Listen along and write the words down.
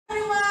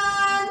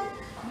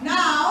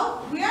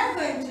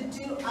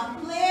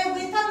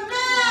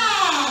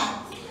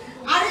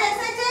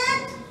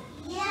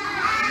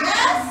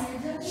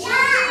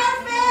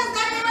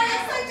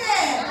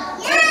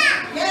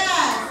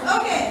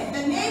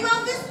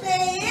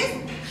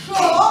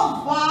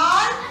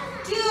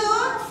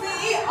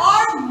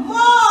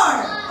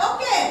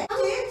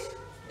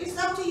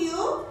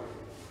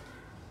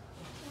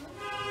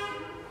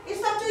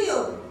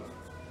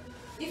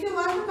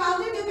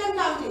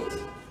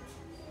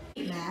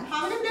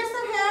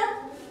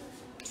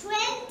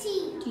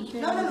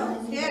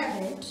No.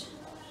 Here.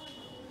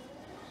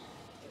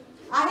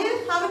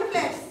 Ahil, how many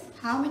plates?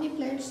 How many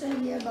plates are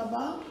here,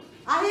 Baba?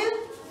 Ahil,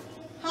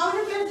 how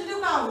many plates did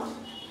you count?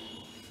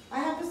 I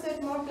have to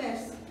set more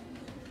plates.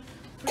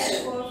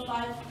 3, 4,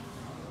 5,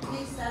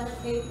 6, 7,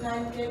 8,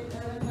 9, 10,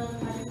 11, 12,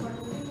 13,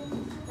 14,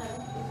 15,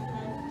 16, 17,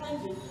 18,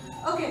 19, 20.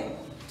 Okay,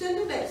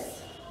 20 plates.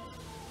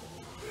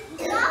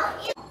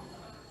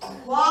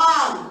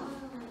 1.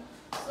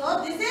 So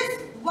this is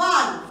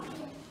 1.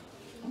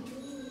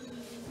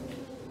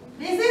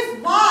 This is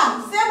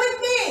 1. Say with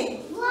me.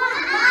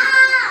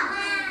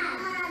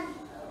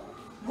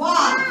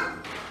 1.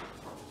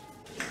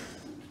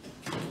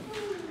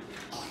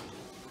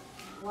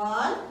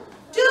 1,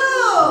 2.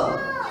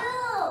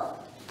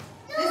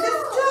 This is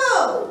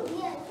 2.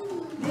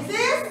 This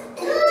is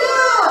 2.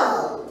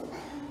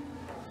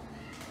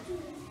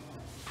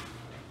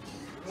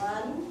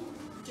 1,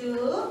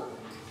 2,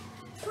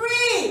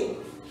 3.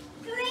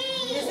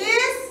 This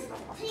is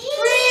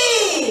 3.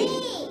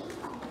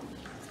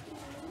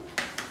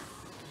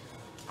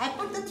 I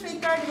put the 3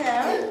 card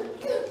here.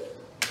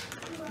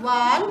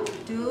 1,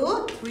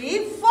 2,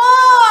 3,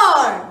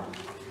 4.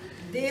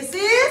 This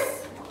is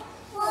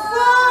 4.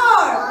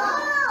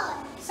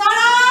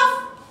 Saraf,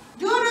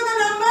 do you know the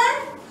number?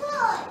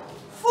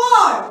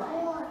 4.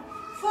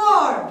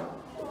 4.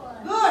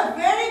 Good,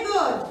 very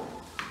good.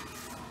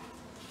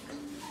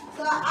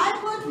 So I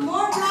put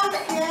more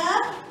blocks here.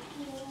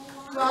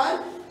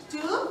 1, 2,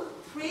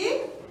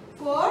 3,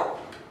 4,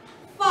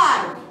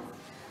 5.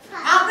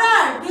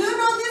 Abrar, do you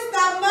know this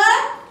number?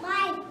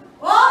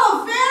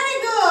 Oh, very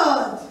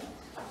good.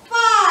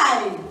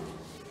 5.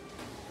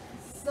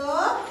 So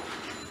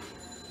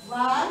 1,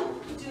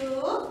 2,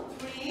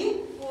 3,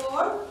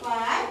 4,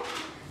 5,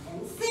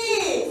 and 6.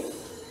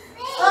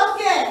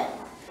 Okay.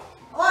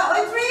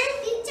 What 3?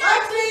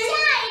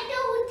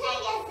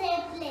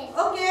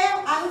 Okay,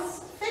 I will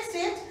fix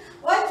it.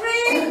 What 3?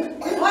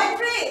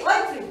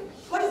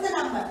 What is the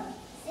number?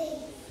 6.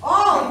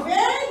 Oh,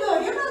 very good.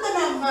 You know the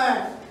number.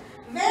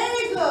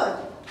 Very good.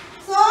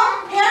 So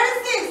here is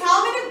 6. How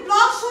many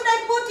blocks should I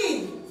put in?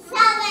 7.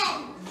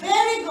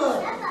 Very good.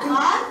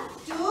 1,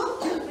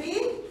 2,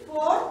 3,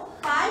 4,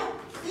 5,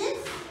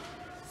 6,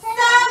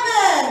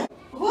 7.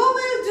 Who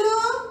will do?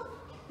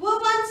 Who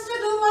wants to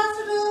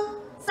do?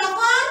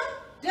 Safan?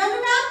 Do you want to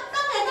come?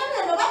 Come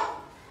here, Baba.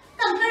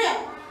 Come here.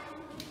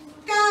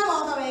 Come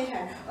all the way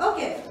here.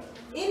 Okay.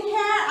 In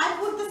here, I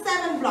put the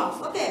 7 blocks.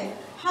 Okay.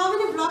 How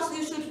many blocks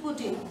you should put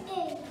in?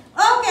 8.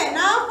 Okay.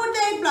 Now put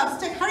the 8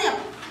 blocks. Hurry up.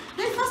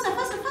 Do it faster.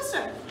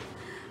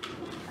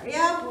 Hurry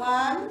up.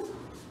 1.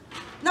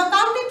 Now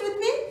count it with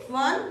me.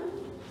 1.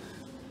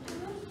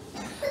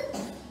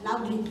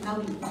 Loudly.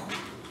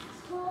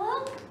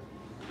 4,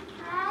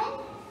 5,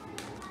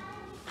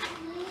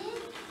 6,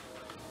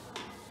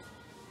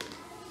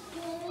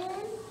 7,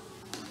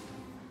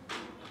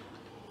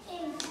 8.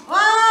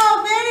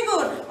 Wow, very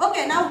good.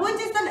 Okay, now which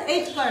is the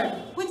 8th card?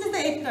 Which is the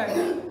 8th card?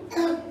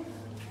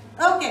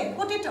 Okay,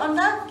 put it on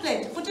the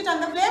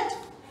plate.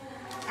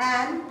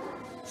 And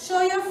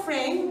show your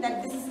friend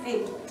that this is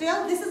 8.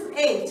 Tell this is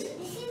 8.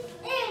 This is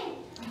 8.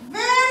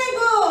 Very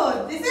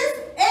good. This is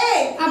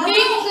 8. A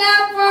big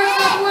clap for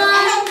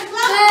someone.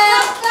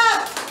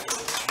 Clap.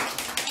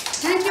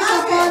 Thank you,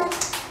 Papa.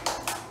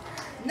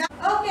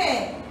 Okay.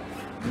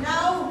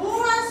 Now who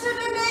wants to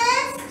do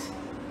next?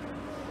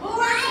 Who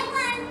wants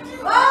to?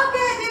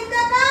 Okay,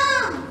 Divya,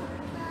 come.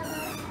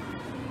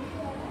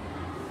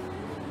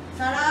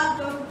 Sarah,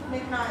 don't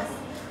make noise.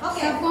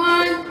 Okay.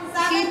 Someone,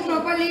 sit 17.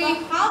 properly. So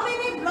how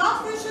many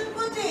blocks you should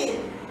put in?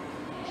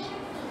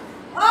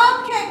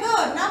 Okay,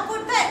 good. Now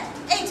put that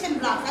 18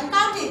 blocks and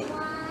count it.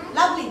 1,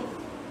 Lovely.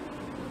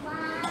 1,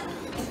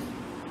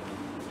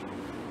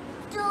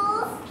 2,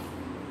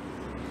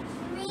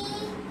 3,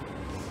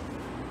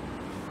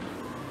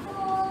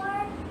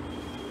 4,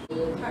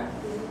 13.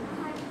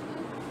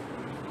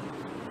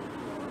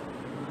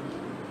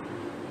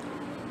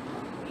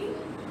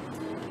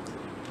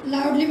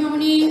 Loudly,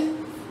 Mamani.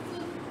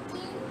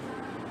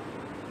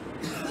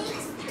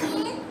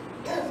 16,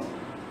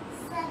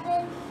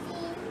 17,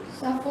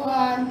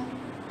 Safwan.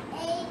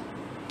 18.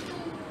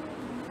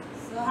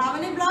 So how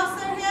many blocks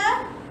are here?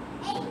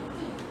 18.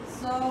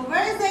 So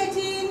where is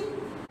 18?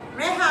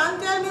 Rehan,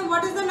 tell me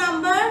what is the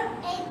number?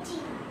 18.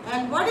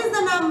 And what is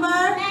the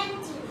number?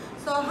 19.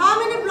 So how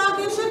many blocks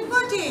you should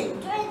put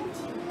in?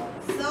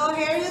 20. So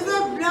here is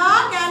a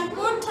block and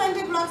put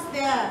 20 blocks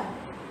there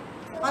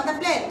on the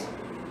plate.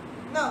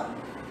 No.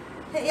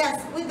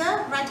 Yes, with the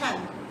right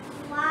hand.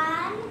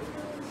 1,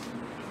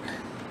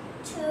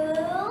 2,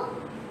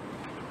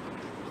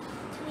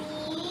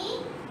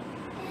 3,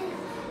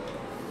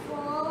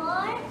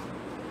 4,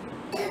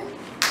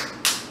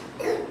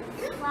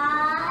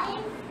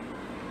 5,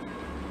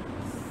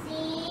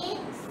 6,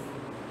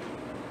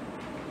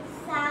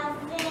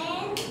 7,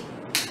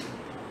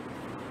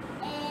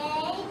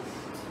 8,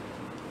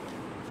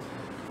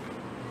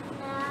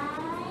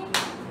 9,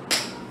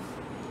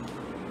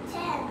 10,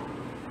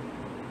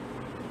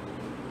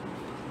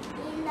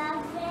 11,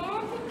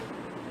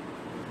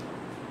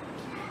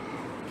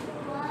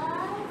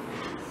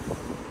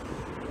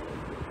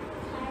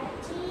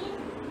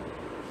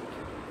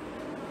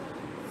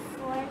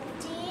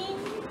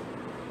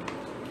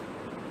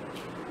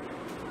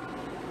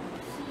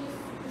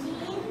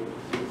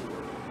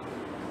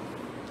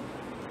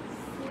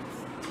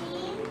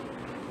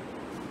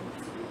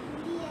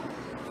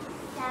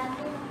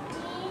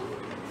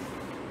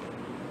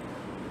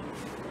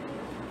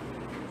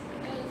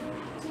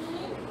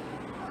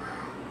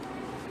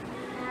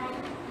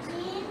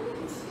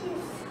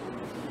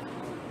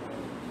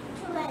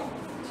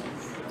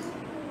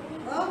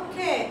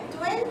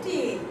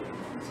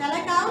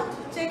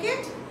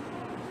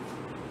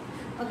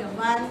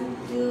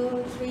 1,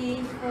 2,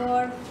 3,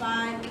 4,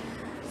 5,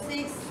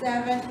 6,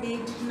 7,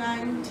 8,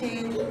 9,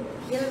 10,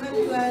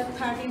 11, 12,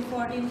 13,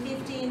 14,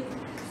 15,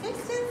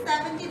 16,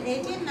 17,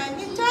 18,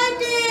 19,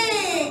 20.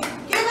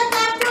 Give a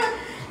clap to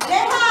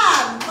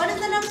Rehan. What is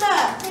the number?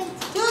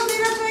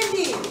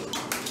 2020.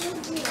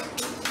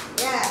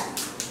 Yes.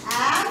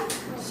 And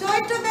show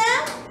it to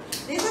them.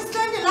 This is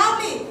 20.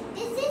 Loudly.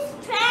 This is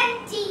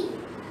 20.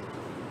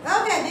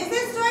 Okay, this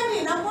is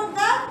 20. Now put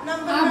the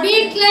number. A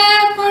big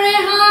clap for